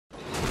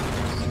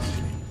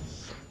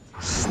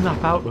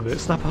snap out of it.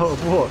 Snap out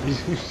of what?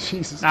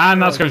 Jesus.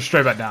 And that's going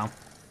straight back down.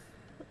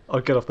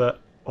 I'll get off that.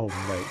 Oh,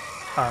 mate.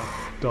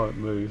 Don't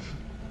move.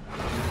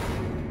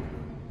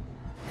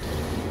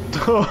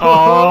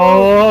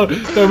 Oh!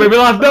 Don't make me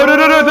laugh! No! Don't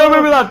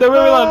make me laugh! Don't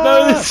make me laugh!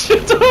 No!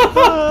 Shut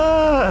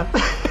up!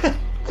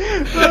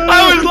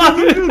 I was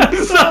laughing! I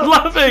started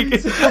laughing! I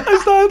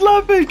started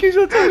laughing! You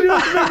should tell me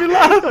not to make me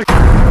laugh!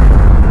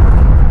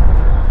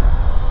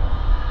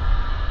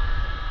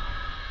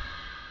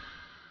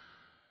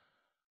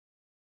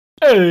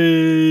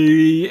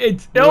 Hey!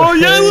 It's... Oh,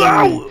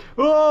 yeah!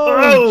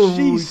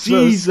 Oh,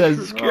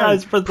 Jesus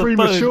Christ!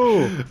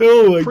 Premature!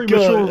 Oh my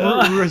Premature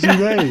God!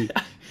 resume!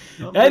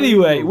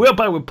 Anyway, we're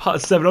back with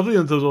part 7 of the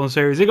Until Dawn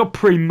series. It got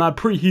pretty mad,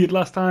 pretty heated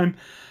last time.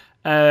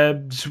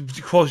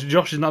 Of course,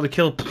 Josh is not the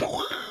kill,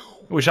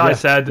 which I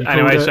said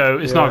anyway, so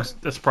it's not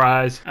a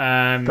surprise.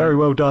 Very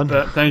well done.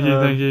 But thank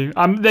you.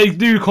 They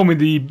do call me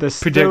the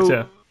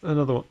predictor.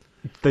 Another one.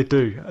 They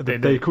do.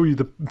 They call you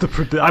the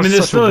predictor. I mean,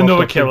 there's still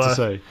another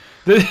killer.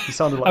 You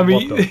sounded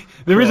like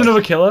there is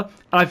another killer,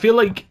 and I feel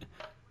like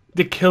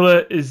the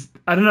killer is.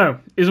 I don't know.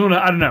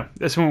 I don't know.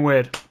 There's someone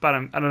weird, but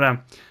I don't know.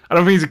 I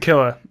don't think he's a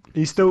killer.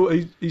 He's still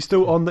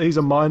on. He's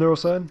a minor or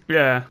something.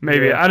 Yeah,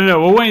 maybe. Yeah. I don't know.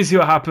 We'll wait and see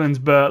what happens.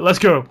 But let's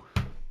go.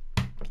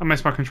 I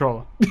missed my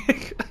controller.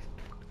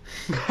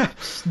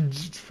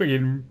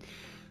 Freaking.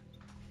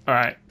 All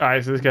right.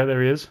 So this guy,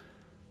 there he is.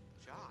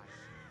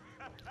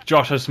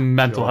 Josh has some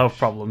mental health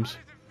problems.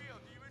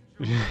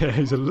 Yeah,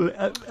 he's a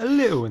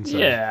little insane.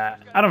 Yeah,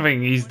 I don't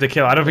think he's the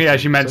killer. I don't think he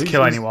actually meant to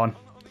kill anyone.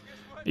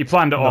 He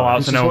planned it all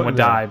out so no one would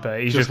die,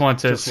 but he just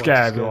wanted to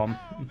scare everyone.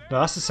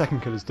 No, that's the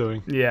second killer's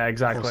doing. Yeah,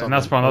 exactly. And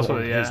that's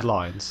what his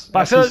lines. But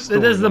I feel like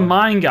there's the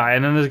mine guy,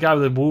 and then there's a guy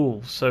with the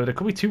wolves, so there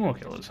could be 2 more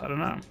killers. I don't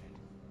know.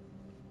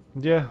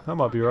 Yeah, that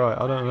might be right.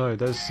 I don't know.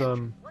 There's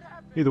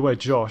either way,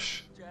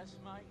 Josh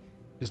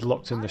is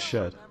locked in the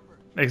shed.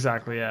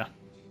 Exactly. Yeah.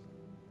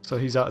 So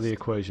he's out of the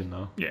equation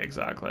now. Yeah,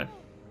 exactly.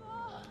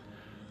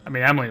 I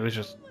mean, Emily was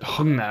just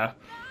hung there.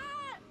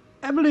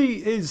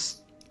 Emily is...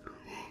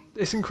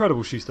 It's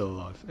incredible she's still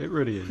alive. It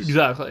really is.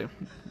 Exactly.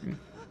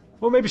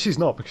 Well, maybe she's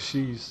not because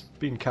she's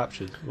been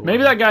captured.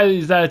 Maybe that guy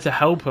is there to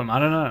help him. I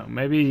don't know.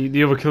 Maybe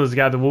the other killer's the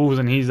guy with the wolves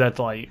and he's there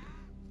to, like...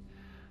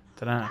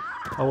 I don't know.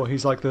 Oh, well,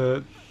 he's like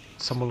the...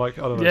 Someone like,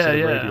 I don't know,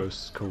 the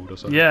radio's called or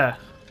something. Yeah.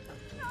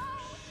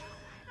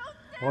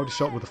 Why would he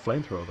shot with a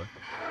flamethrower then?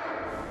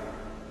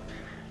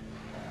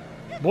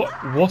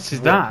 What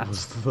is that? What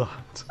was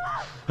that?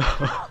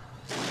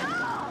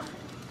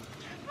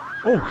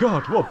 Oh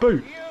god, what a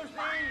boot!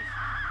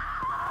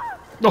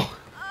 Oh.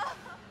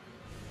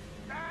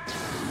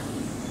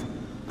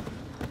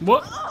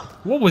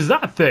 What was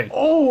that thing?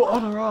 Oh,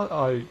 on her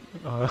I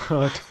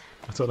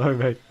don't know,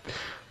 mate.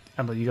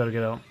 Emily, you gotta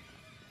get out.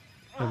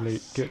 Emily,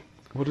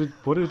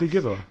 what did he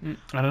give her?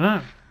 I don't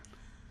know.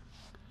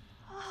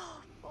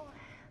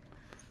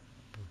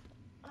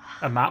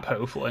 A map,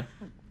 hopefully.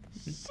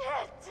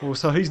 Well,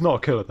 so he's not a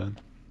killer then.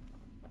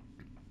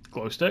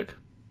 Glow stick.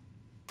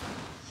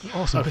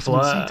 Oh, some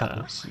vitamin C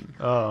tablets.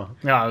 Oh.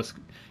 No,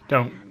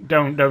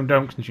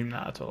 don't consume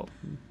that at all.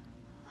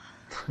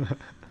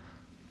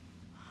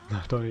 No,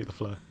 don't eat the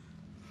flare.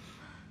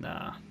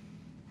 Nah.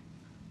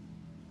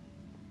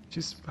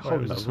 She's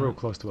holding that real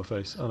close to her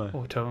face. Oh no.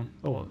 Oh, tone.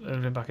 Oh,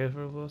 anything back here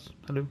for all of us?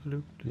 Hello.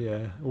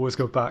 Yeah, always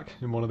go back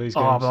in one of these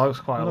games. Oh, but that looks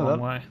quite a long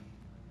way.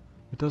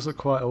 It does look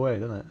quite a way,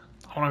 doesn't it?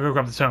 I want to go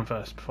grab the tone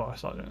first before I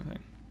start doing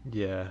anything.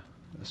 Yeah,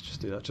 let's just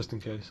do that just in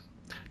case.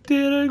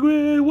 Did a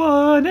great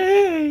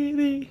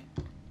 180.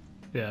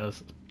 Yeah,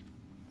 that's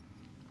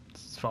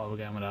as far as we're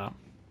going with that.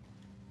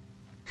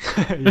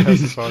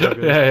 Yes, as far as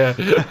yeah.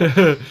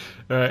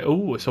 Alright,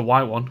 oh, it's a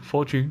white one.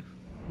 Fortune.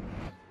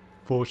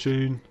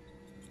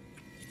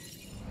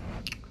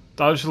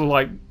 That just looked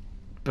like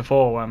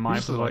before when mine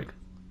was like...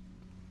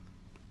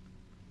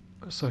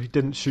 So he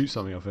didn't shoot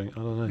something, I think.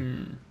 I don't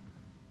know.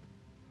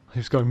 He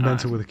was going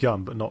mental with a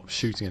gun, but not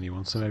shooting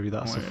anyone. So maybe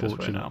that's a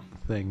fortunate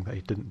thing that he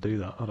didn't do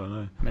that. I don't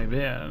know.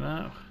 Maybe, I don't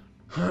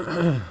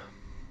know.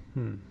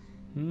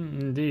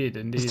 Indeed.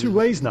 There's 2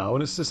 ways now,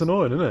 and it's just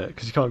annoying, isn't it?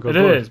 Because you can't go. It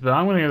is, but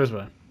I'm going to go this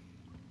way.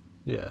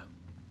 Yeah.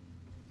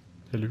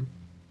 Hello.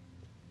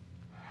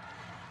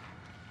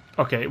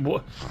 Okay,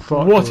 what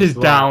is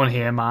down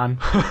here, man?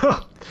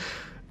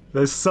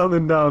 There's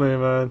something down here,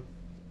 man.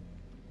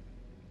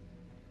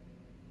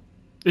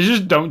 It's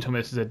just don't tell me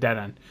this is a dead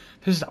end.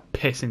 This is a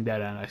pissing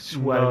dead end, I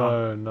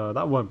swear. No,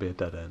 that won't be a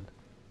dead end.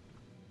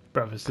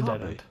 Bruv, it's the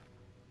dead end.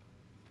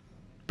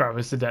 Bruv,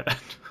 it's the dead end.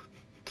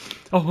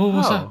 Oh,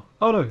 what's that?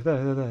 Oh no, there,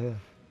 yeah.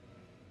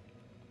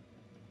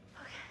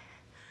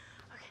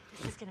 Okay,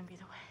 this is gonna be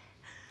the way.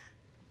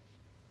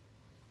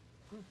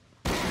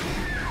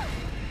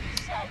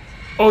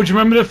 Oh, do you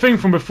remember the thing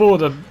from before?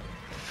 The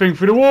thing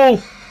through the wall?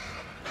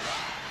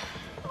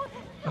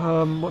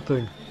 What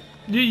thing?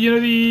 You know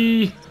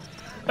the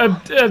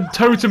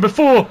totem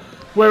before,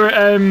 where it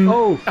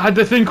had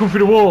the thing come through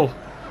the wall.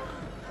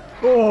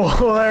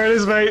 Oh, there it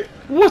is, mate.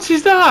 What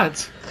is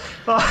that?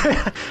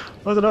 I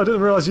don't know. I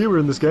didn't realise you were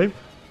in this game.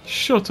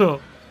 Shut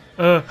up.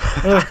 Go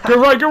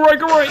right.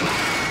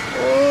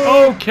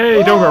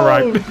 Okay, don't go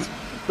right.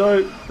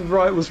 No, the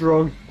right was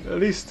wrong. At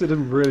least it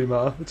didn't really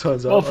matter, it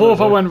turns out. Well,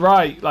 fourth I went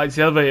right, like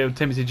the elevator would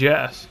take me to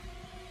Jess.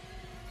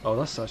 Oh,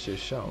 that's actually a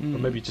shout. Or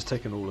maybe just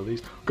taking all of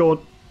these. Go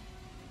on.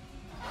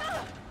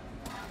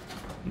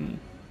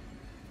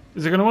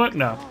 Is it going to work?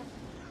 No.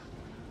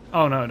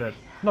 Oh, no, it did.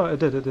 No, it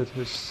did.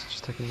 It's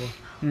just taking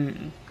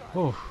one.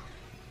 Oh.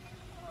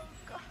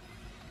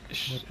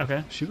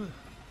 Okay. She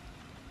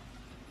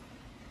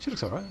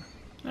looks alright.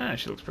 Yeah,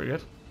 she looks pretty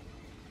good.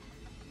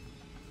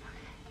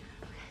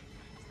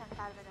 Snap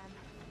out of it,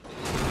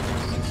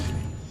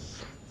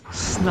 Em.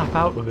 Snap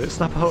out of it?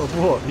 Snap out of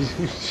what?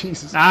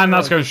 Jesus. And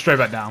that's going straight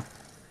back down.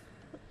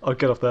 I'll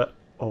get off there.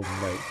 Oh,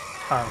 mate.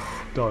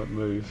 Oh. Don't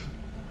move.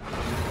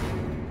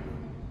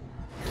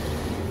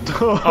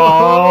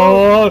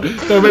 Oh!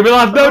 Don't make me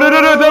laugh! No!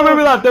 Don't make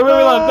me laugh! Don't make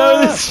me laugh!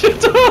 No, this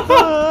shit!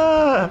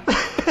 I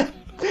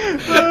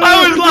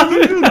was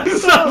laughing! I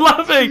started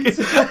laughing!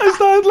 I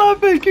started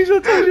laughing! Because I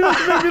told you not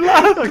to make me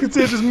laugh! I can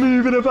see it just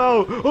moving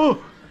about!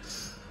 Oh!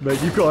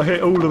 Mate, you've got to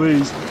hit all of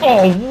these.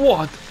 Oh,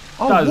 what?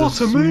 Oh, that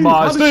what a move!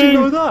 How did she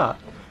know that?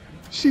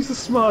 She's the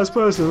smartest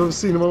person I've ever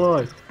seen in my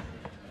life.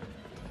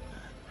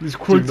 These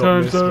quick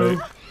times, though.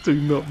 Do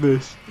not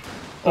miss.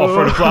 Oh,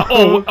 for the flat.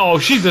 Oh,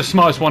 she's the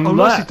smartest one Oh,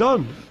 left. nicely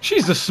done.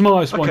 She's the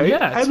smartest one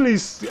yet.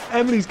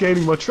 Emily's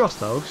gaining my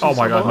trust now. Oh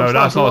my god, no,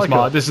 that's not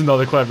smart. This is not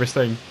the cleverest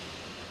thing.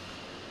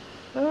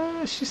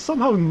 She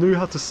somehow knew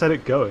how to set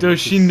it going. Does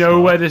she know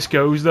where this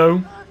goes,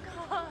 though?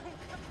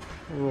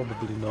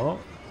 Probably not.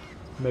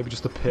 Maybe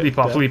just a pit. Leap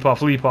off, leap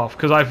off, leap off.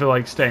 Because I feel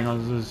like staying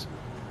on this.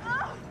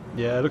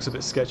 Yeah, it looks a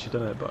bit sketchy,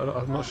 doesn't it? But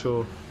I'm not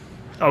sure.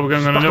 Oh, we're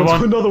going on Back another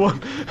onto one? Another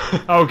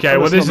one. Okay,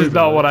 well, this is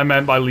not what I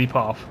meant by leap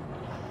off.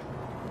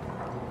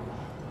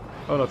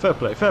 Oh no, fair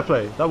play, fair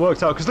play. That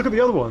worked out, because look at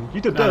the other one.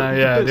 You did that.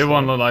 Yeah, the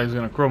one looked like it was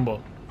going to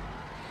crumble.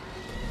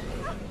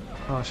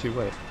 Oh, actually,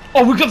 wait.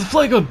 Oh, we got the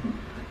flare gun!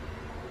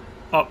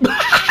 Oh.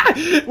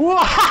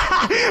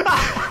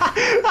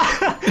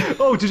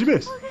 Oh, did you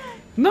miss?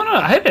 No,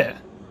 I hit it.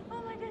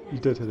 Oh my goodness. You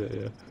did hit it,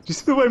 yeah. Did you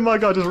see the way my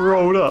guy just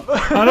rolled up?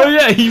 I know,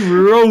 yeah, he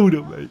rolled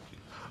it, mate.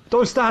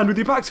 Don't stand with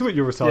your back to it,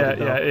 you're retarded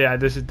now. Yeah,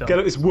 this is dumb. Get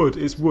it, it's wood,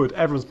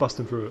 everyone's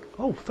busting through it.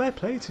 Oh, fair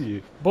play to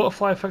you.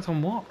 Butterfly effect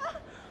on what?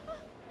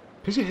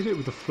 Because you hit it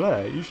with the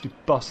flare, it usually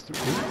busts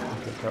through.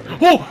 Okay, carry on.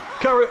 Oh!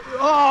 Carry it.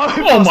 Oh,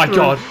 Oh my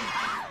god!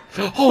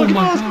 Oh my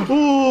god!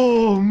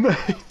 Oh,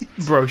 mate!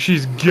 Bro,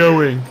 she's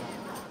going.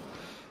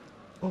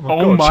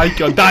 Oh my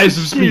god, that is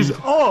some speed.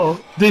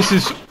 Oh! This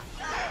is.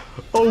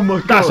 Oh my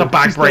god! That's a she's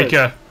backbreaker.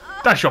 dead.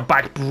 That's your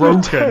back You're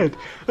broken. dead.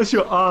 That's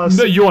your ass.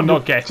 No, you're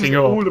not getting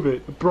up. All of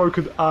it.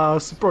 Broken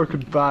ass, broken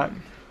back.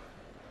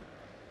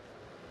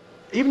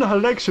 Even her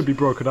legs should be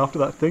broken after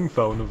that thing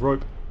fell on the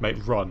rope. Mate,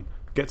 run.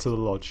 Get to the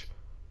lodge.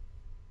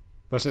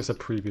 That's just a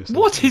previous.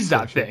 What is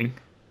that thing?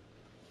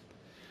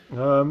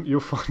 You'll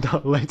find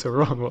out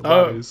later on what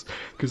that is.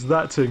 Because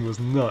that thing was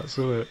nuts,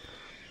 wasn't it?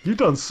 You've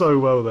done so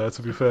well there,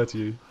 to be fair to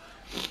you.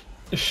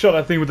 Shot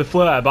that thing with the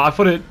flare, but I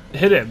thought it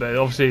hit it, but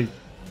obviously.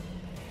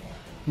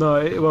 No,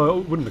 it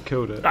wouldn't have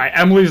killed it. Right,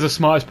 Emily's the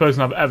smartest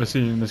person I've ever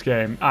seen in this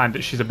game,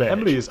 and she's a bitch.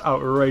 Emily is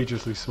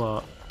outrageously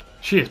smart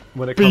She is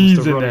when it comes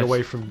to running this.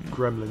 away from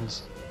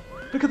gremlins.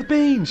 Look at the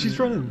bean, she's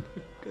running.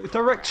 A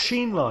direct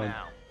sheen line.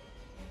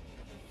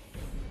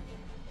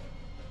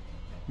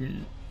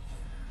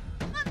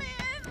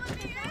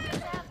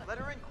 Let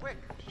her in quick.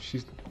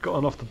 She's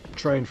gotten off the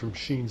train from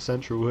Sheen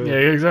Central Yeah,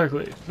 here.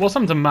 exactly. What's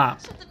happened to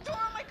Matt? Shut the door!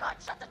 Oh my god,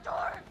 shut the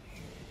door!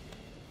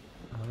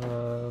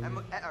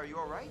 Are you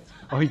alright?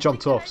 Oh, he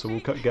jumped off, so we'll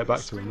get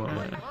back to him, won't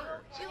we?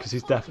 Because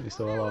he's definitely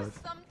still alive.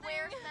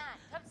 Where's Matt?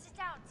 Come sit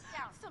down, sit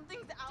down.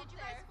 Something's out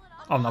there.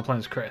 I'm not playing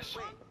as Chris.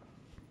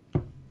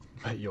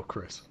 Mate, you're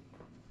Chris.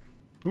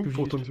 Ooh,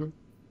 4 times right.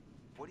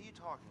 What are you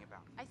talking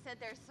about? I said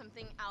there's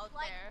something out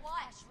Like there.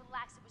 what?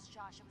 Relax, it was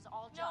Josh. It was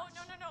all No, Josh.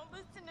 no,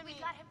 listen to me. We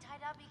got him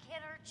tied up. He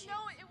can't hurt you. No,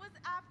 it was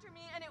after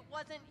me and it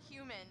wasn't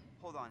human.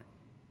 Hold on.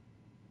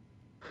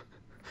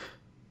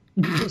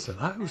 Don't say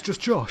that, it was just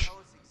Josh. Tell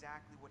us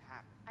exactly what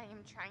happened. I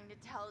am trying to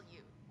tell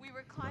you. We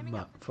were climbing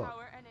Matt, up the fuck.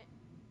 tower and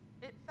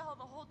it fell.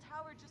 The whole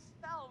tower just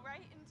fell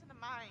right into the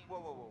mine.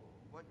 Whoa.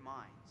 What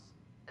mines?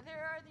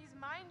 There are these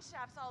mine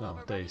shafts all Oh,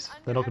 over. days.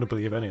 running They're not under going to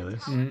believe any of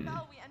everything. this. The tower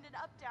fell. We ended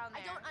up down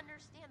there. I don't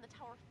understand. The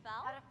tower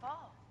fell? How'd it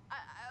fall?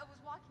 I was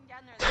walking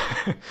down there.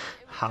 And it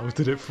was How dark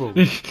did it and fall?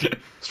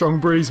 Strong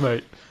breeze,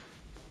 mate.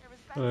 There was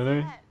I don't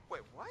know. Beth's head.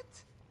 Wait, what?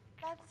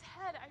 Beth's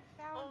head. I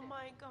found Oh it.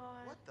 my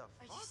god. What the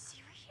Are you fuck?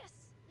 serious?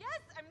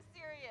 Yes, I'm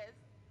serious.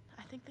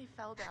 I think they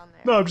fell down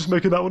there. No, I'm just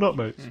making that one up,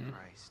 mate.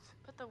 Christ.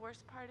 But the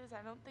worst part is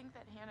I don't think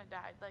that Hannah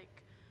died, like,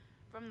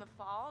 from the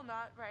fall,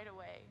 not right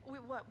away.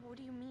 Wait, what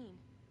do you mean?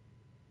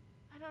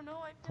 I don't know,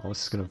 I feel Oh, like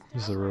this is she gonna- was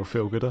this is a down real there,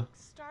 feel-gooder. like,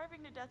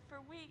 starving to death for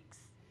weeks.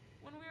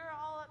 When we were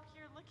all up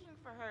here looking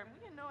for her, and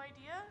we had no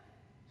idea.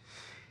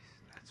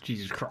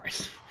 Jesus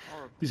Christ.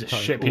 Horrible. These are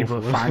Sounds shit people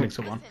awful. finding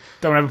someone.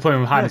 Don't ever play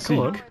with hide and Yeah, come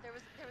on. seek. There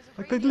was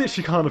a Like, they radio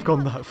literally can't have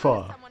gone that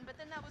far. someone, but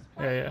then that was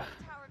Yeah, yeah.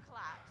 the tower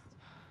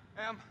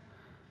collapsed.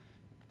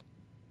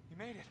 You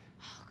made it.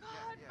 Oh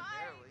God, Yeah, Mike.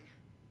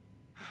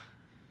 barely.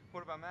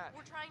 What on that?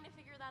 We're trying to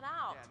figure that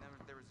out. Yeah, and then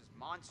there was this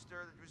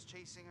monster that was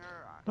chasing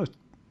her. No,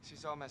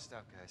 She's all messed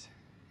up, guys.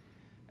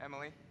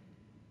 Emily?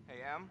 Hey,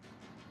 Em?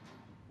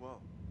 Whoa.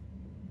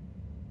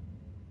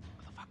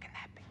 What the fuck can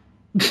that be?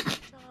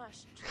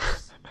 Josh,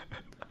 just...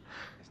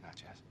 It's not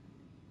Jess.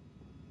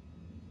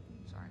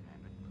 Sorry, man,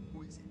 but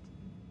who is it?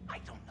 I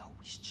don't know.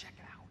 We should check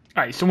it out.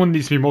 Alright, someone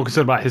needs to be more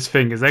concerned about his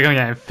fingers. They're going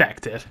to get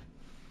infected.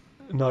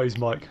 no, he's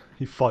Mike.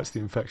 He fights the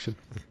infection.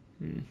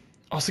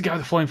 Oh, it's the guy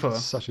with the flamethrower.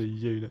 Such a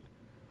unit.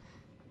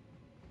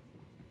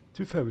 To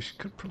be fair, we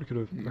probably could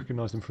have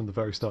recognised him from the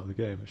very start of the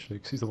game, actually,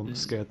 because he's the one that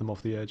scared them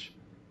off the edge,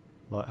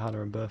 like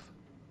Hannah and Beth.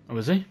 Oh,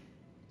 was he?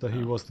 So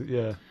he was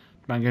the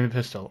Man, give me the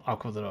pistol. I'll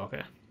cover the door, okay?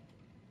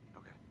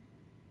 Okay.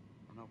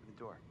 I'm gonna open the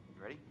door.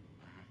 You ready?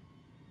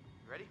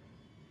 You ready?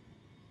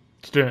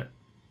 Let's do it.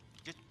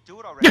 Just do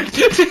it already.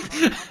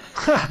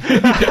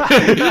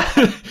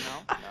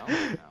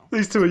 no.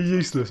 These two are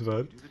useless,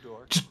 man. Do the door.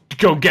 Just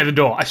go get the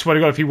door. I swear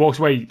to God, if he walks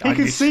away... He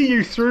can see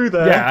you through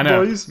there, Yeah, I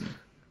know. boys.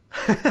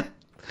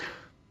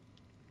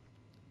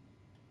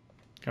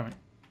 Coming.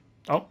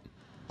 Oh.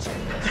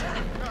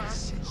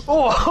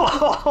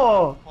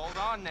 Oh, Hold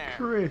on there.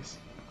 Chris.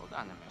 Hold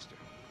on there, mister.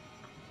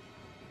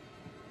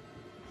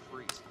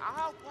 Freeze.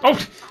 Ow!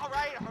 Oh!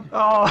 Alright.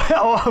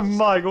 Oh,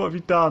 Mike, what have you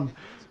done?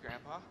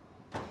 Grandpa?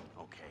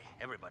 Okay,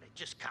 everybody,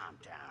 just calm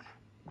down.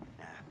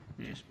 Now,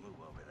 just move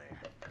over there.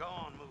 Go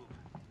on, move.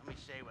 Let me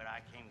say what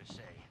I came to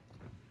say.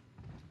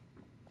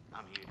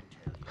 I'm here to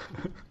tell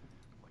you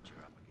what you're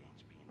up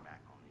against being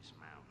back on this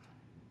mountain.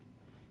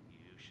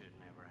 You should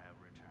never have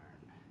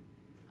returned.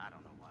 I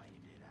don't know why you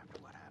did after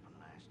what happened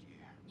last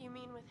year. You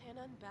mean with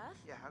Hannah and Beth?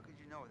 Yeah, how could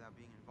you know without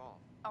being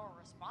involved? Or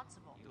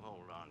responsible. You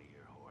hold on to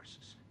your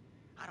horses.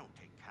 I don't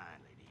take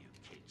kindly to you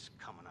kids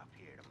coming up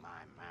here to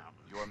my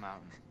mountain. Your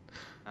mountain.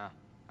 Huh.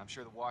 I'm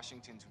sure the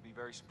Washingtons would be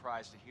very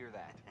surprised to hear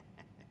that.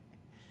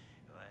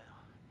 Well,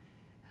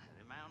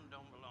 the mountain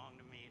don't belong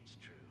to me, it's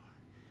true.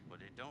 But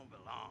it don't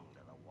belong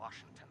to the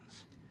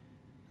Washingtons.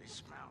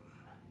 This mountain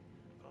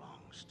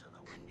belongs to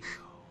the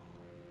Wendigo.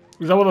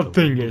 Is that what the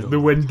thing is? The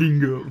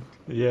Wendigo.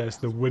 Yes,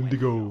 the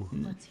Wendigo.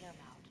 Let's hear him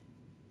out.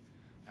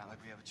 Not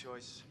like we have a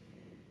choice.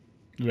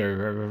 Very,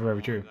 very,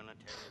 very true. I'm gonna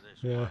tell you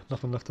this Yeah, once.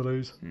 nothing left to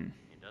lose.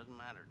 It doesn't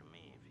matter to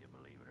me if you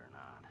believe it or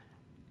not.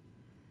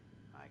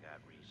 I got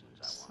reasons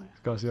I want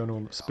The guy's the only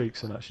one that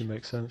speaks and actually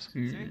makes sense.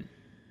 See?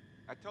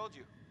 I told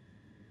you.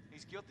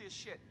 He's guilty as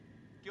shit.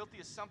 Guilty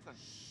as something.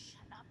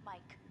 Shut up,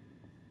 Mike.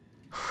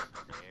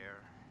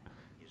 There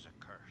is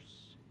a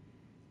curse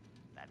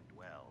that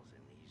dwells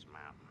in these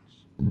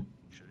mountains.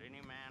 Should any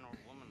man or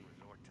woman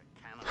resort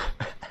to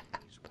cannibalism in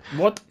these woods,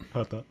 What?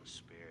 Heard that. the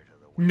spirit of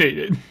the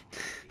Wendigo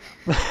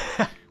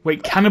No.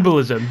 Wait,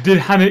 cannibalism. Did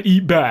Hannah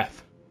eat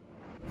Beth?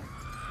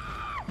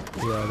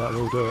 Yeah, that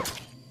will do it.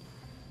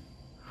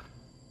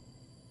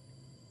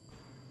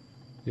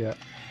 Yeah. Did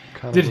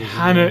cannibalism,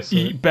 Hannah yeah, so-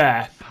 eat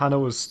Beth? Hannah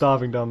was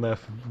starving down there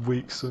for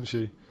weeks, wasn't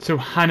she? So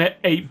Hannah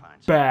ate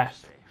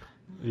Beth.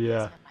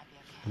 Yeah.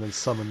 And then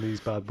summon these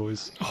bad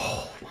boys.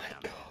 Oh my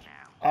God.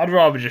 I'd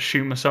rather just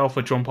shoot myself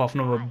or jump off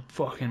another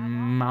fucking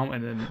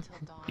mountain and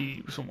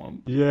eat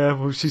someone. Yeah,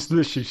 well, she's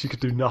literally, she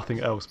could do nothing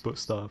else but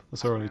starve.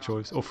 That's her only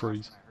choice. Or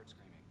freeze. I heard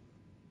screaming.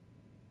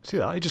 See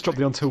that? He just dropped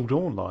the Until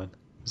Dawn line.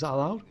 Is that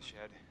allowed? In the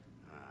shed.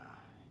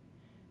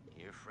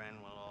 Your friend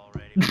will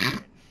already be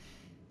dead.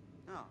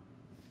 No.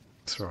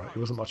 That's right. He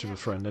wasn't much of a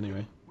friend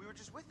anyway. We were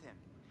just with him.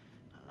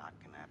 A lot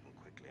can happen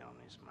quickly on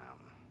this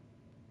mountain.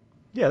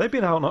 Yeah, they've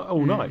been out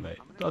all night, mate.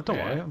 Don't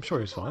worry. I'm sure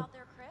he's Go fine. out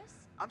there, Chris?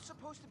 I'm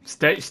supposed to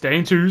be. Stay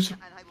in twos. And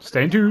I let Stay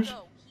in him twos. No,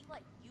 he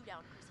let you down,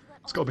 Chris. He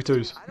let It's all got to be of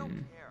you twos. I don't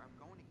care.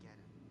 I'm going to get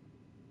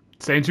him.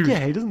 Stay in twos.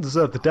 Yeah, he doesn't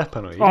deserve the death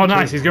penalty. Oh, He nice.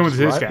 killed He's them, going with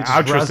this right? guy. He just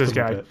I'll trust razzed this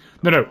them a guy. bit.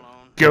 No.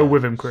 Go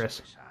with him, Chris.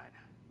 Suicide.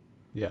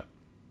 Yeah.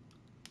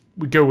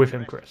 We go with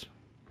him, Chris.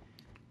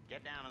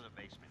 Get down to the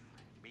basement.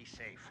 Be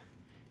safe.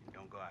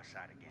 Don't go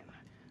outside again.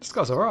 This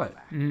guy's alright.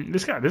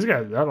 This guy,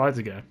 I like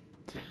the guy.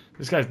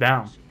 This guy's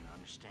down. So you can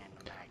understand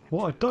the magnitude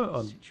What I of don't...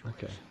 the situation.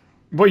 Okay.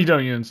 What you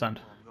don't you understand?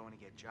 Well, I'm going to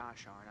get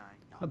Josh, aren't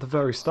I? At the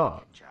very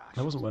start,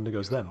 there wasn't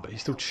Wendigos then, but he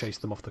still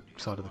chased them off the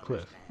side of the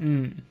cliff.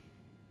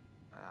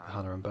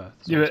 Hannah and Beth.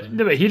 that's what I'm saying.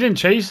 No, but he didn't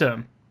chase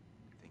them.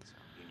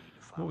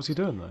 What was he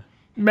doing though?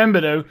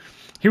 Remember though,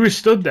 he was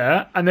stood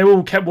there and they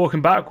all kept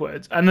walking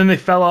backwards and then they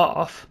fell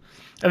off.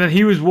 And then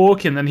he was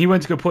walking, then he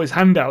went to go put his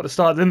hand out at the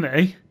start, didn't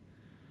he?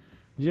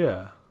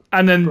 Yeah,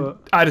 And then But-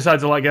 I decided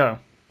to let go.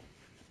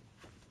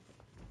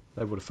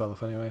 they would have fell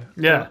off anyway.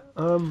 Yeah.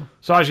 But,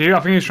 So actually, I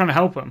think he was trying to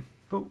help him.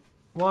 but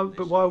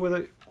why were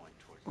they?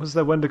 Was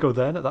there Wendigo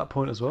then at that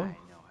point as well? I know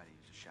how to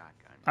use a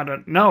shotgun. I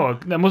don't know.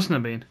 There mustn't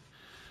have been.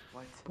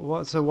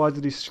 But so why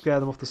did he scare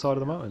them off the side of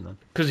the mountain then?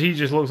 Because he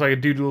just looks like a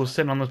dude who was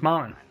sitting on this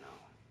mountain.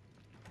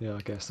 Yeah,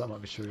 I guess that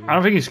might be true. I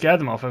don't think he scared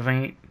them off. I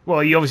think,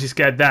 well, he obviously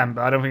scared them,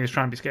 but I don't think he was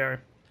trying to be scary.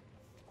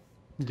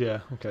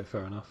 Yeah, okay,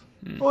 fair enough.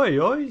 Oi,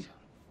 oi!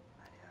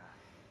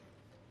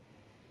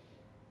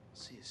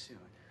 See you soon.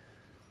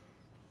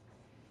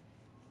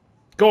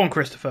 Go on,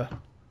 Christopher.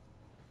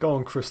 Go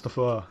on,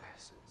 Christopher.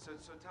 So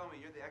tell me,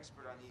 you're the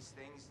expert on these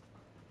things.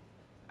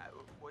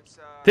 What's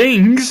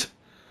Things?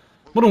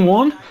 More than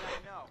one? No.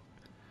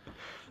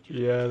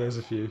 Yeah, there's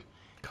a few.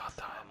 God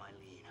damn.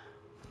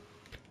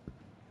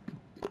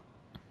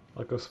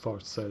 I go so far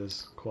as to say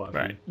there's quite a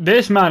Right. few.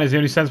 This man is the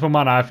only sensible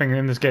man I think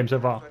in this game so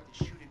far. I have to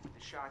shoot it with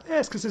the shotgun. Yeah,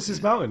 it's because it's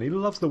his mountain. He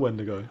loves the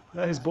Wendigo.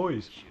 They're his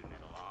boys. Shooting it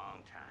a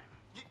long time.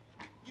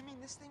 You mean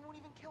this thing won't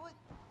even kill it?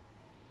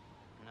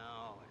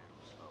 No,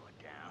 it'll slow it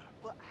down.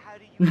 But how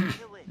do you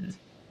kill it?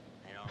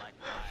 They don't like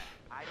fire.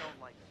 I don't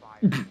like fire.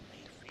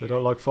 They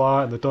don't like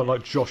fire and they don't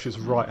like Josh's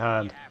right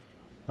hand.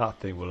 That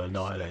thing will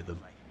annihilate them.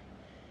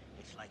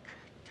 It's like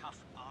tough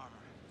armor.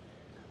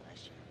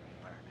 Unless you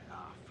burn it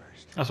off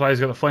first. That's why he's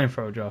got the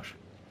flamethrower, Josh.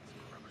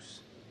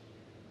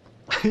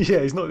 Yeah,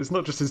 it's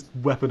not just his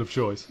weapon of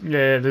choice.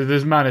 Yeah,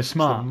 this man is It's a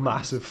smart.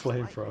 massive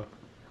flamethrower.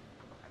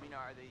 I mean,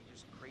 are they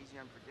just crazy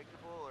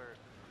unpredictable, or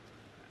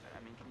I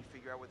mean, can you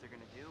figure out what they're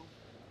gonna do?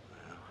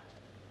 Well,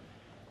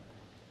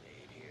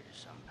 they adhere to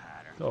some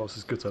pattern. Oh, this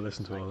is good to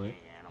listen to, I think.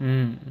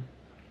 Mm.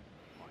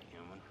 More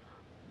human.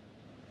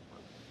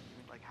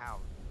 Like how?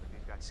 Like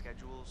they've got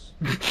schedules.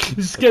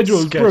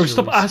 Schedules, bro.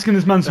 Stop Schedules. asking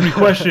this man so many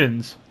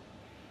questions.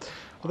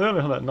 Well, they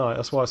only hunt at night.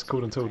 That's why it's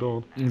called Until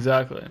Dawn.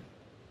 Exactly.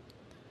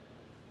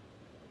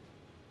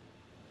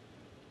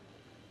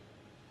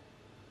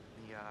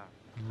 The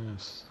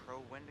Yes. pro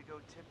Wendigo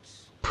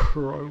tips.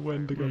 Pro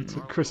Wendigo.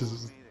 Chris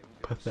is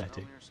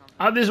pathetic.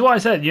 This is what I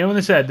said. You know when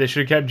they said they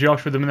should have kept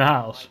Josh with them in the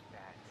house?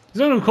 He's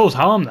not going to cause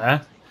harm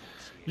there.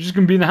 He's just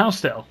going to be in the house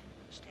still.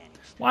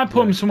 Why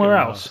put him somewhere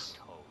Yeah, else?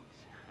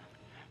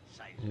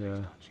 Yeah. Changes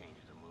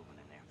are moving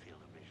in their field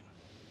of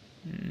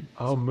vision.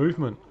 Oh,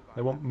 movement.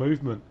 They want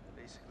movement.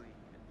 Basically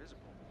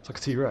invisible. It's like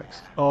a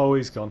T-Rex. Oh,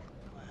 he's gone.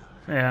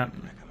 Yeah.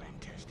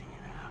 Recommend testing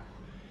it out.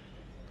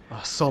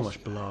 Oh, so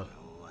much blood.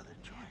 No other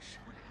choice.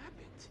 What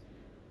happened?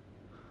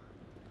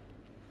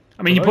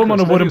 I mean, you put him on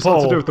a wooden It's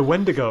something to do pole. with the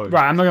Wendigo.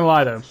 Right, I'm not going to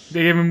lie though.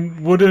 They gave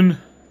him wooden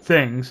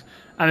things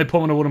and they put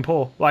him on a wooden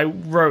pole. Like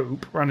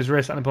rope around his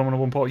wrist and they put him on a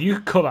wooden pole. You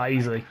could cut that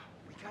easily.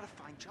 We gotta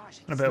find Josh.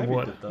 And a bit of Maybe he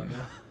wood. did that, yeah.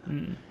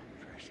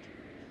 First,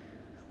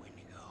 the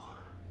Wendigo.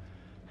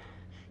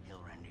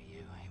 He'll render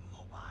you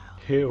immobile.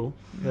 Heal.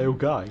 They're all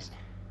guys.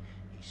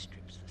 He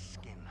strips the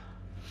skin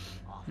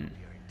off of your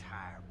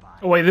entire body.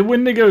 Oh wait, the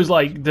Wendigo's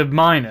like the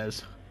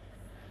miners.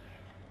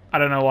 I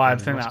don't know why I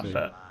think must that, be.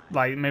 but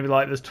like maybe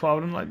like there's 12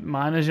 of them, like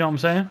miners. You know what I'm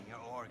saying? Your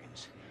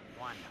organs,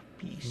 one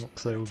piece Not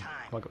they all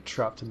like, got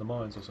trapped in the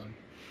mines or something.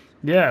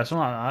 Yeah, something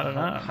like that. I don't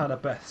know.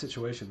 Hannah-Beth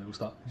situation. They all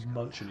start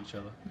munching each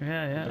other.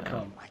 Yeah, yeah.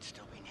 Become. might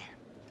still be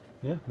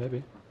near. Yeah,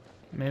 maybe.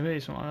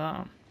 Maybe something like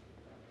that.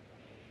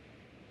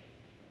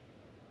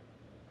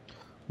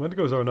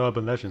 Wendigos are an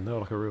urban legend. They're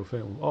like a real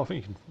thing. Oh, I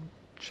think you can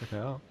check it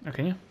out.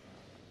 Okay. Yeah.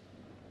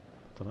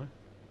 Don't know.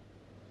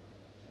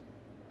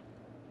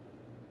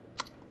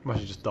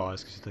 Imagine he just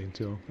dies because he's taking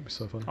too long. That'd be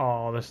so funny.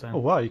 Oh, this thing. Oh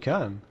wow, you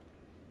can.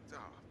 Oh,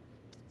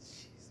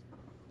 jeez.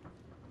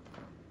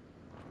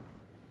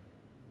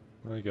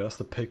 There you go. That's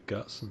the pig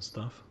guts and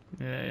stuff.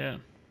 Yeah, yeah.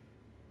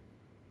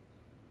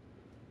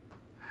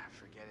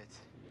 Forget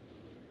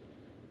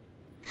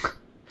it.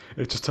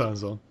 It just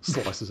turns on,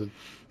 slices him.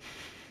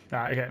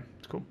 Alright, okay.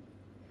 It's cool.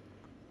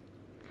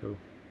 Cool.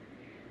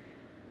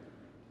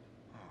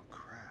 Oh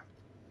crap.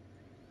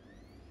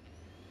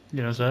 You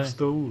know what I'm saying?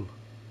 Stool.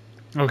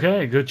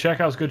 Okay, good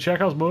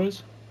checkouts,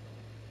 boys.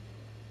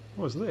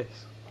 What is this?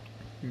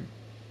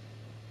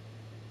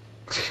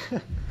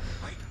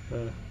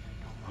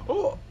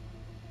 Oh!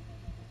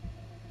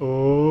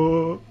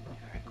 Oh!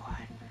 Very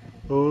quiet.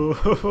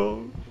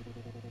 Oh!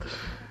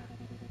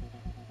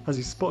 Has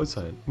he spotted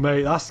something?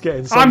 Mate, that's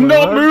getting I'm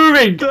somewhere, not man.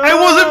 moving! I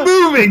wasn't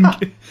moving!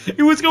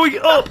 It was going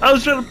up! I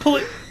was trying to pull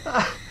it.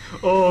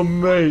 Oh,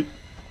 mate.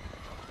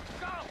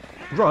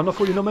 Run, I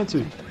thought you're not meant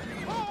to.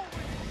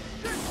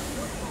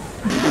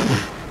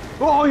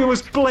 Oh, you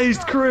almost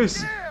blazed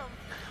Chris! We're right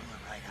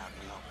out in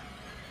the open.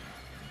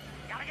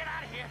 Gotta get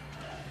out of here.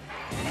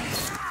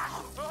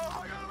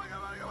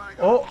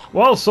 Oh,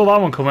 Well, saw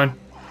that one coming.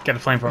 Get a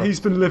flamethrower. he's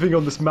been living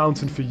on this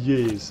mountain for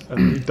years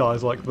and he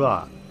dies like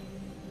that.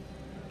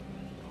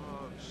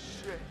 Oh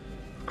shit.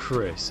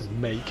 Chris,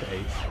 make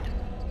a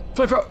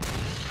flamethrower!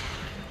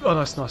 Oh,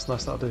 nice,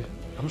 that'll do.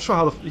 I'm not sure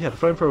how the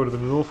flamethrower would have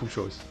been an awful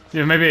choice.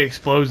 Yeah, maybe it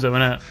explodes though,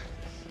 innit?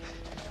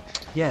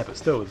 Yeah, but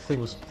still, the thing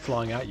was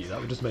flying at you. That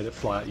would just made it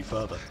fly at you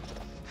further.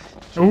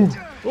 Ooh,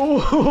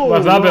 Oh,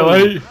 was that a bit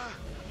late?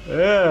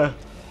 Yeah.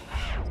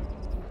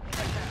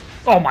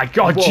 Oh my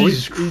god, Whoa,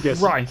 Jesus he gets-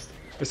 Christ.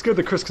 It's good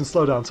that Chris can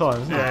slow down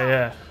time, isn't it? Yeah,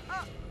 yeah.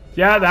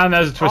 Yeah, and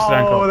there's a twisted Oh,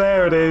 ankle.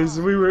 there it is.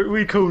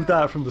 We called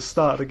that from the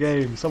start of the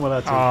game. Someone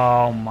had to.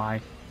 Oh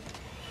my.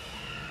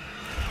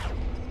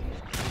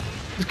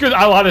 It's good.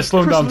 I like this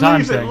slowing Chris down time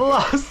leaves it thing.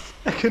 last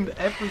second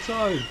every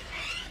time.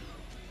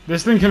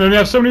 This thing can only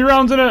have so many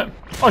rounds in it.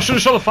 I should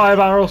have shot the fire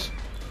barrels.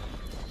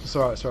 It's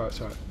alright, it's alright,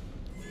 it's alright.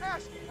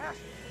 Ash! Ash!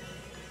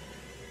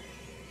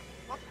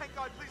 Oh, thank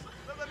God, please,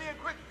 let me in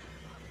quick!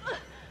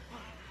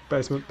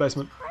 Basement.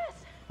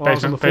 Oh, that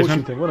was on the Basement, fortune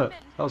basement. thing, wasn't it?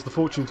 That was the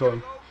fortune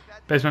time.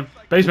 Basement.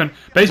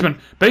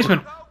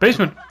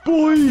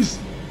 Boys!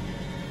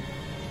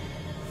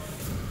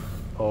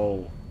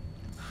 Oh.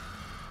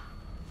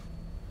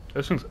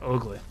 This one's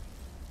ugly.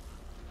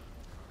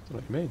 I don't know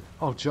what you mean.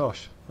 Oh,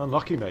 Josh.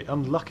 Unlucky, mate.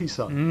 Unlucky,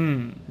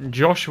 son.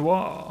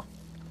 Joshua.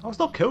 I was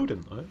not killed,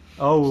 didn't I?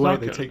 Oh, It's wait, not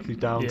they good. take you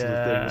down to the thing.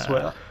 Yeah. That's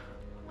where...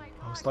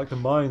 Oh, it's like the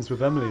mines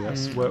with Emily.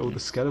 That's where all the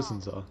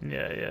skeletons are.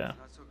 Yeah, yeah.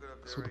 Not so good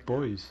up That's there all the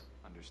right now. boys.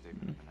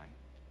 Understatement of the night.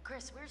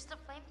 Chris, where's the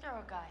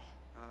flamethrower guy?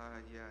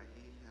 Yeah,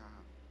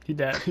 He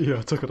dead. Yeah,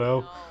 I took it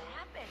out. What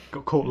happened?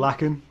 Got caught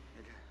lacking.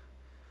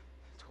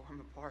 tore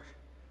him apart.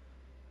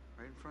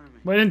 Right in front of me.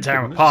 Well, he didn't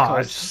tear him Just apart. cut I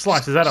his- just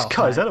sliced his head just off.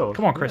 cut his mate. head off,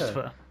 Come on, yeah.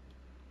 Christopher.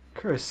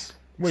 Chris.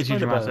 Way too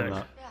explain it better than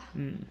dramatic.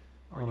 that.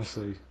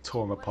 Honestly,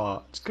 tore him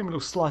apart. Just give him a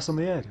little slice on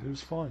the head. It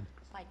was fine.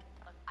 Mike,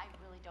 look, I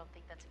really don't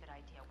think that's a good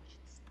idea. We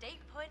should stay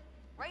put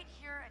right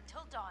here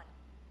until dawn.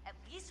 At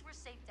least we're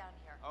safe down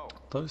here. Oh,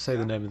 Don't say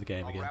the name of the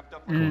game all again. wrapped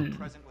up like a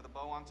present with a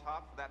bow on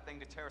top for that thing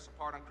to tear us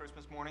apart on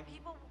Christmas morning.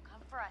 People will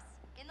come for us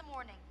in the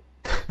morning.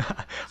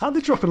 How'd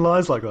they dropping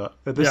lies like that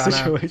in this Yeah, I know.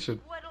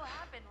 situation? What'll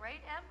happen, right,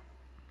 Em?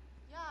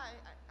 Yeah,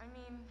 I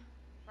mean,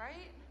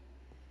 right?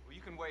 Well,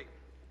 you can wait.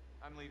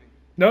 I'm leaving.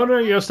 No, no,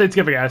 you gotta stay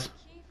together, guys.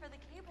 Key for the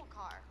cable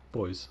car.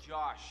 Boys.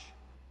 Josh,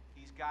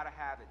 he's gotta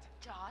have it.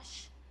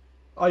 Josh?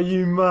 Are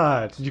you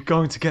mad? You're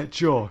going to get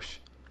Josh?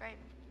 Great.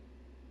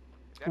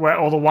 Where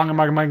all the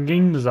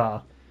Wangamagangings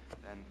are.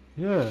 Then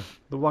Yeah,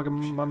 the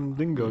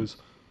Wagamamdingos.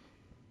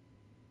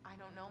 I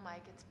don't know,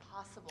 Mike. It's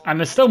possible. And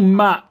there's still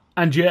Matt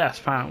and Jess,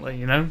 apparently,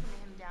 you know? Him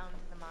down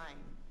to the mine.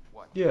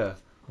 Yeah.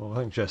 Well, I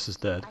think Jess is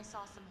dead. I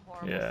saw some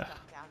horrible Yeah.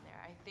 stuff down there.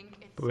 I think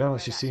it's But we haven't where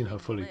actually that seen her thing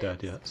fully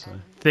dead lives, yet, so...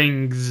 and-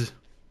 Things.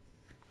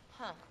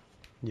 Huh.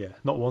 Yeah,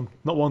 not one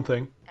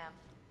thing. Em.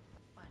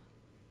 What?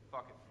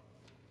 fuck it.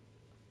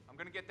 I'm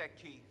gonna get that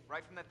key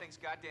right from that thing's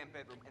goddamn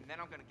bedroom, and then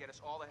I'm gonna get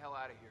us all the hell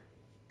out of here.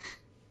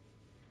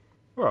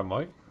 Alright,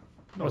 Mike.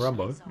 Not What's-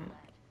 Rambo. So bad.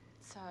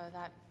 So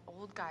that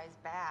old guy's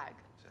bag.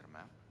 Is that a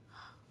map?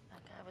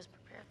 That guy was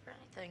prepared for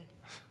anything.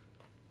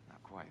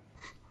 Not quite.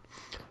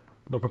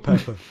 Not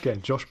prepared for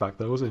getting Josh back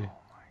though, was he? Wait,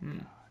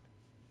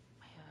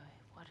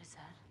 what is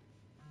that?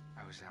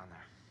 I was down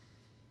there.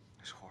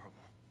 It was horrible.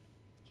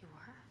 You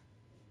were?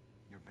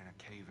 There'd been a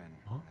cave-in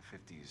in the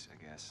 50s,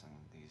 I guess, and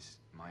these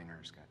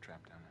miners got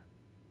trapped down there.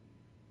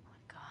 Oh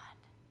my god.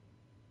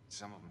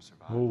 Some of them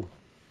survived. Oh.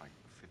 Like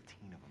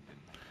 15 of them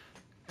didn't make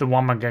it. The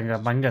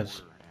Wangamagangers.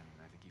 And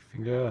I think he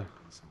figured Yeah. out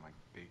there'd been some like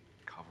big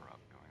cover-up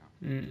going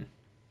on.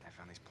 They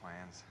found these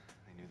plans.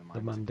 They knew the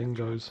miners. would get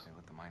Mandingos. trapped. They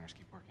let the miners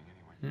keep working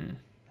anyway. And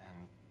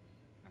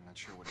I'm not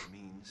sure what it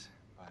means,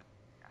 but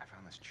I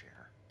found this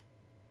chair.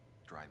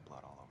 Dried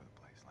blood all over the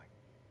place, like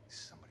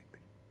somebody'd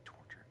been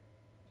tortured.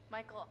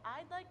 Michael,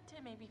 I'd like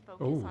to maybe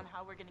focus Ooh. on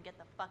how we're gonna get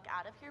the fuck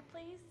out of here,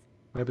 please.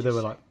 Maybe they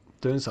were like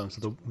doing something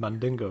to the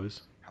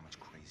Mandingos. How much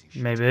crazy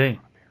shit Maybe.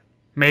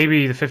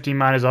 Maybe the 15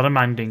 miners are the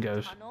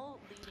Mandingos Tunnel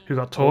leading who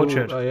got to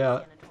tortured. the Oh, yeah.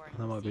 sanatorium.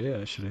 That might be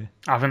it, actually.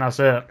 I think that's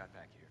it. got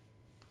back here.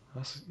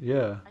 That's,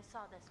 yeah. I saw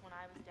this when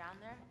I was down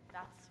there.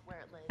 That's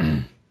where it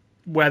lives.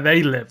 Where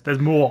they live, there's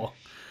more.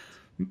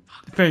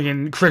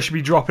 Thinking Chris should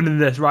be dropping in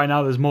this right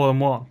now, there's more than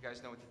one. You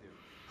guys know what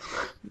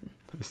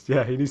to do.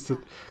 Yeah, he needs to...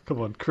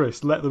 Come on,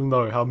 Chris, let them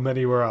know how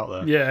many were out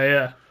there. Yeah,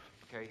 yeah.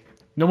 Okay.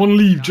 No one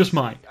leave, just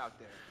Mike. Out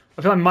there.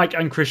 I feel like Mike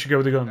and Chris should go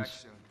with the Back guns.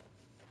 soon.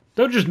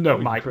 Don't just no,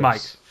 Only Mike,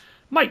 Chris.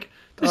 Mike,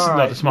 this is not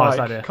Alright, the smartest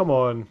Mike, idea. Come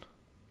on.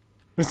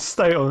 Let's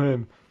stay on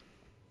him.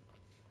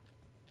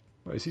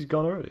 Wait, is he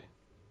gone already?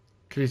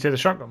 Could you take the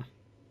shotgun?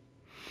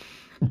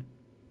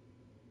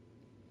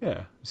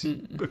 Yeah. Is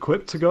he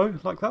equipped to go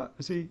like that?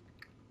 Is he...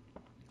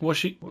 What's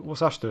she?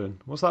 What's Ash doing?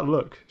 What's that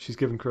look she's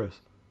giving Chris?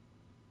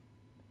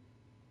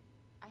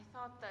 I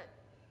thought that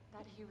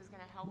he was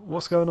gonna help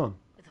What's us. going on?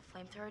 With a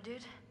flamethrower,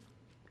 dude?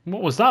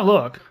 What was that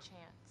look? Chance.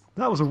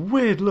 That was a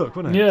weird look,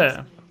 wasn't it? Yeah. This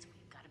means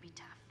we've gotta be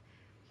tough.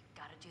 We've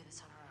gotta do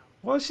this on our own.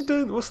 Why is she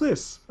doing... What's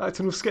this?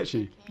 Acting all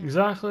sketchy.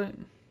 Exactly.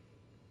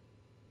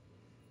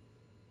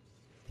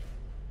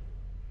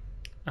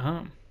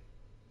 Uh-huh.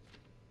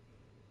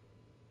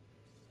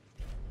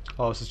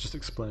 Oh, this just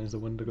explains the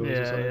Wendigos or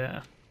Yeah, something.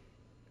 yeah.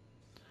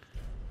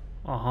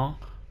 Uh-huh.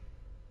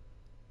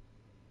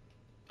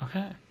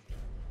 Okay.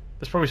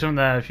 There's probably something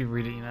there if you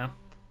read it, you know.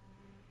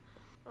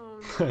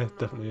 It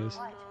definitely is.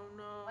 What?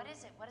 What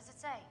is it? What does it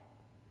say?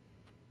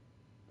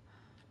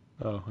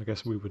 Oh, I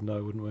guess we would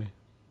know, wouldn't we?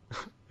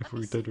 If Let we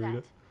me did see read that.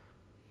 it.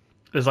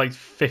 There's like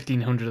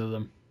 1,500 of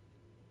them.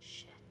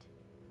 Shit.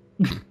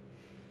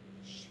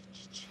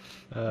 Shit.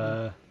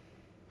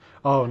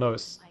 Oh no,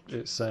 it's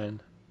saying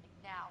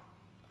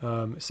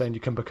Now. it's saying you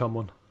can become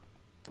one.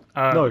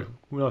 Um,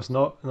 No, it's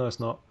not. No, it's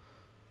not.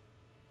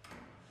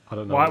 I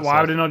don't know. Why, what it why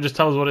says. would it not just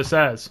tell us what it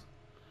says?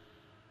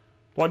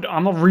 What,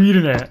 I'm not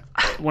reading it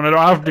when I don't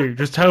have to.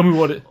 Just tell me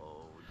what it...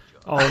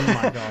 Oh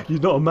my god. You're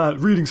not a man.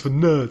 Reading's for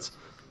nerds.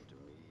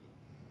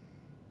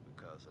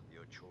 Because of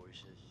your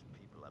choices,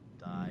 people have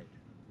died.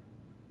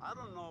 I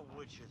don't know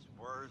which is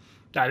worse.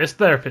 Nah, this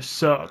therapist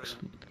sucks.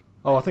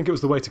 Oh, I think it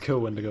was the way to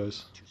kill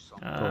Wendigos, To some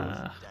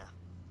Uh, death,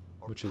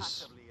 or which is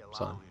possibly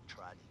something. allowing a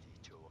tragedy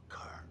to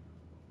occur.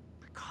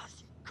 Because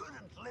he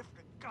couldn't lift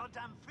a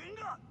goddamn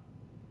finger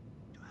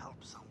to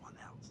help someone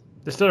else.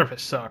 This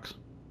therapist sucks.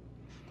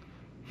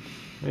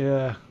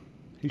 Yeah.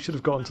 He should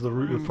have gotten to the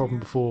root of the problem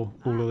before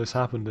all of this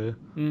happened here.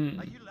 Mm.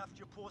 You left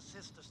your poor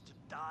sisters to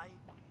die.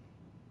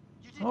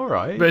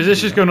 Alright. But is this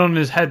just going on in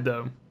his head,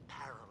 though?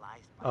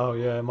 Oh,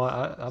 yeah, that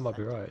might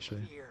be right,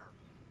 actually.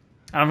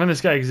 I don't think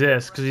this guy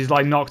exists, because he's,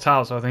 like, knocked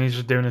out, so I think he's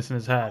just doing this in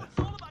his head.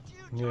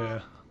 Yeah.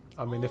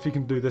 I mean, if he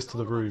can do this to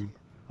the room,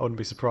 I wouldn't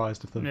be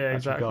surprised if the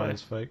actual guy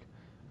is fake.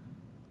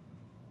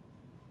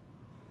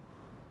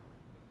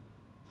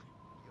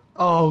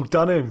 Oh,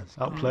 done him.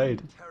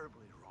 Outplayed.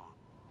 Terribly wrong.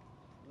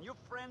 And your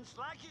friends,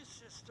 like your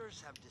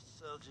sisters, have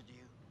deserted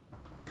you.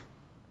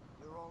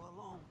 You're all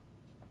alone.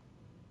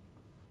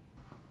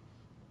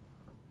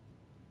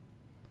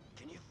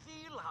 Can you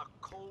feel how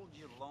cold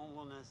your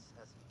loneliness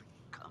has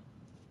become?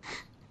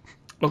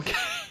 Okay.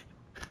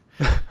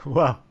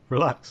 Wow,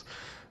 relax.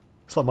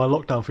 It's like my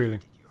lockdown feeling.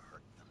 Did you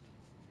hurt them?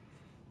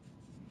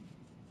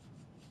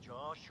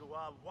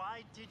 Joshua,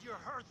 why did you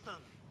hurt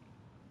them?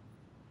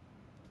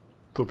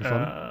 Could be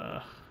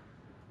fun.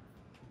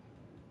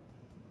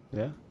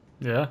 Yeah.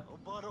 Yeah.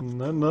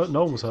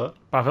 No one was hurt.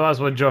 But I feel that's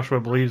what Joshua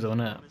believes, though,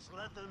 isn't it?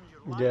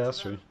 Yeah, that's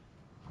true.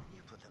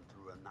 You put them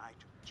through a night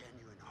of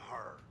genuine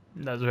horror.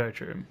 That's very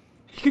true.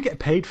 He could get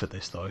paid for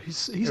this, though.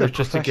 He's It's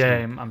just a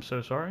game. I'm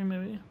so sorry,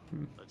 maybe.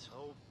 Let's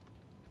hope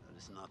that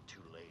it's not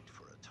too late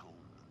for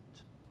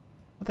atonement.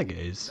 I think it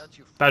is.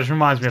 That just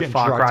reminds me of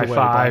Far Cry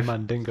 5.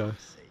 Mandingo.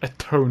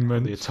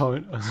 Atonement. The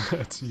atone.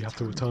 You have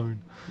to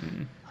atone.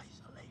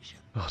 Isolation.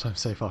 Oh, don't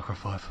say Far Cry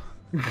 5.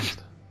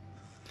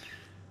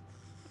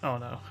 Oh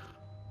no.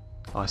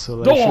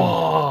 Isolation.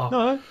 Oh!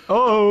 No.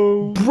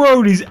 Oh.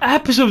 Bro, these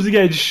episodes are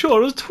getting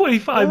short. It was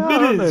 25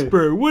 minutes,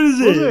 bro. What is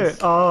Was this? it?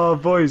 Oh,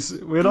 boys,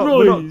 we're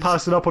not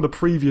passing up on a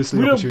previously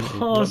We opportunity.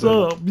 don't pass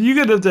up. You're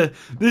gonna have to.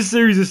 This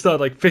series has started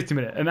like 50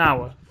 minutes, an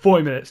hour,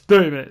 40 minutes,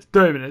 30 minutes,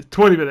 30 minutes,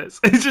 20 minutes.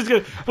 It's just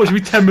gonna. What should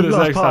be 10 minutes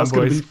Last next time, part's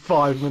gonna boys? be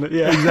 5 minutes.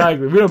 Yeah.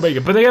 Exactly. We don't make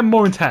it, but they get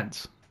more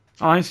intense.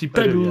 I actually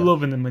better do, yeah.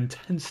 loving them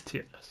intensity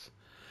of this.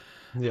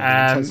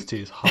 Yeah, the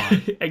intensity is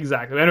high.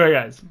 Exactly. Anyway,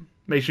 guys,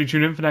 make sure you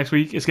tune in for next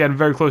week. It's getting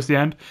very close to the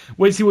end.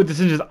 Wait to see what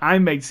decisions I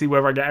make to see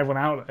whether I get everyone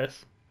out of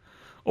this.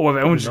 Or whether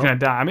everyone's just going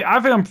to die. I mean, I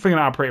think I'm figuring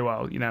it out pretty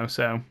well, you know,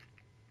 so.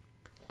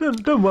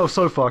 Done well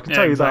so far. I can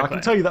tell you that. I exactly.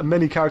 can tell you that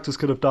many characters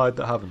could have died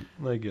that haven't.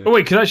 There you go. Oh,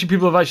 wait, because actually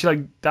people have actually,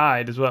 like,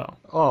 died as well.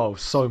 Oh,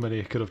 so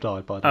many could have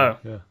died by now. Oh.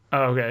 Yeah.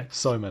 Oh, okay.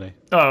 So many.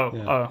 Oh,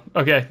 Yeah. oh,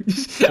 okay.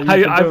 So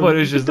I thought it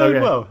was just, doing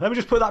okay. well. Let me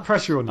just put that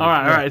pressure on you.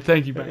 Alright,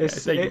 thank you, man.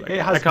 It's, Thank you, it, man.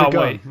 it has I can't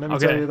begun. wait. Let me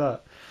Okay. tell you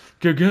that.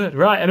 Good.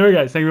 Right, anyway,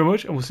 guys, thank you very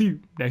much, and we'll see you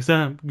next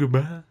time.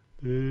 Goodbye.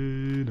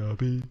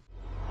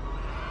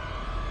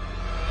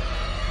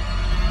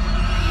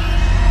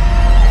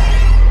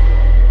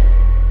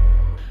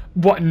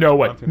 What? No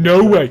way.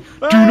 No way.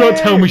 Do not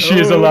tell me she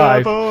is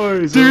alive.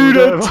 Boys, Do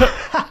not.